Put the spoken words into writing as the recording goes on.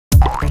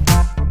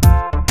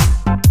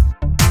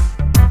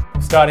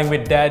Starting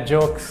with dad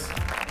jokes.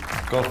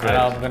 Go for And it.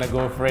 I'm gonna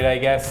go for it, I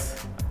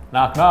guess.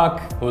 Knock, knock.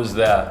 Who's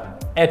there?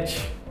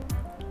 Etch.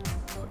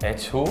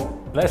 H who?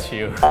 Bless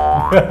you.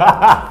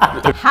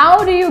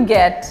 How do you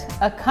get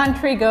a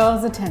country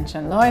girl's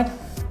attention, Lloyd?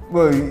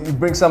 Well, you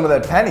bring some of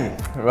that penny,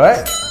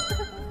 right?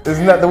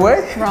 Isn't that the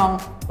way?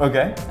 Wrong.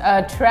 Okay.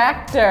 A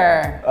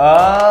tractor.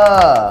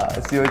 Ah,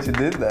 I see what you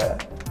did there.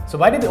 So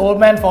why did the old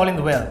man fall in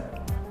the well?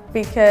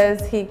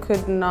 Because he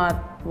could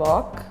not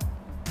walk.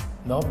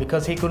 No,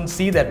 because he couldn't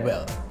see that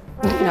well.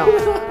 No.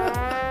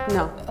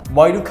 No.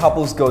 Why do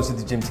couples go to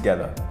the gym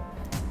together?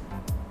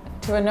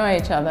 To annoy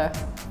each other.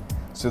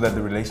 So that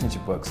the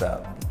relationship works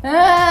out.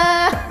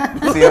 Ah.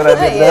 See what I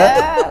did there?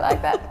 Yeah, I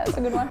like that. That's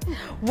a good one.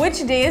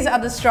 Which days are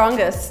the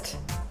strongest?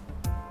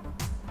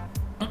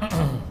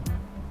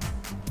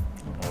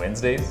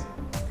 Wednesdays?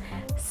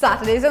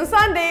 Saturdays and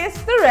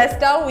Sundays. The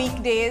rest are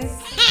weekdays.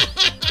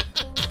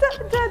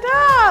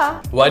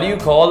 Da-da-da. Why do you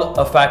call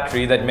a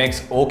factory that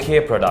makes okay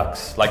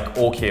products like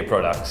okay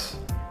products?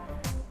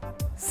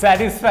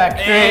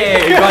 Satisfactory.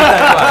 Hey, you got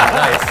that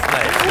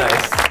one.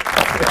 Nice.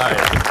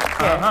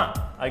 Alright.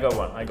 I got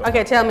one.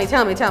 Okay, tell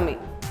me.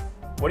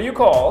 What do you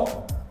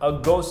call a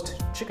ghost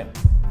chicken?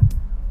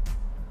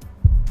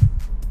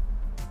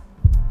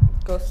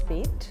 Ghost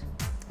meat.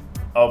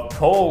 A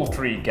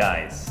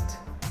poultrygeist.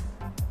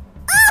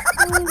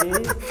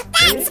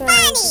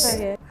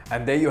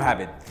 And there you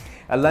have it.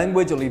 A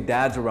language only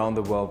dads around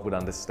the world would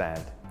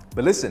understand.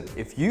 But listen,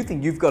 if you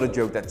think you've got a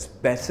joke that's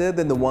better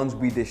than the ones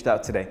we dished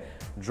out today,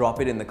 drop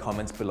it in the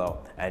comments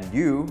below. And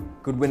you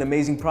could win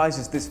amazing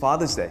prizes this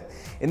Father's Day.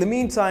 In the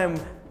meantime,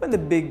 when the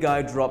big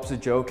guy drops a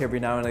joke every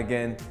now and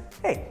again,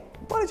 hey,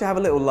 why don't you have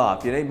a little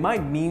laugh? You know, it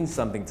might mean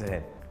something to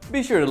him.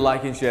 Be sure to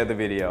like and share the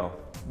video.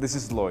 This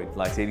is Lloyd,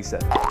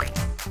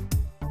 Likes87.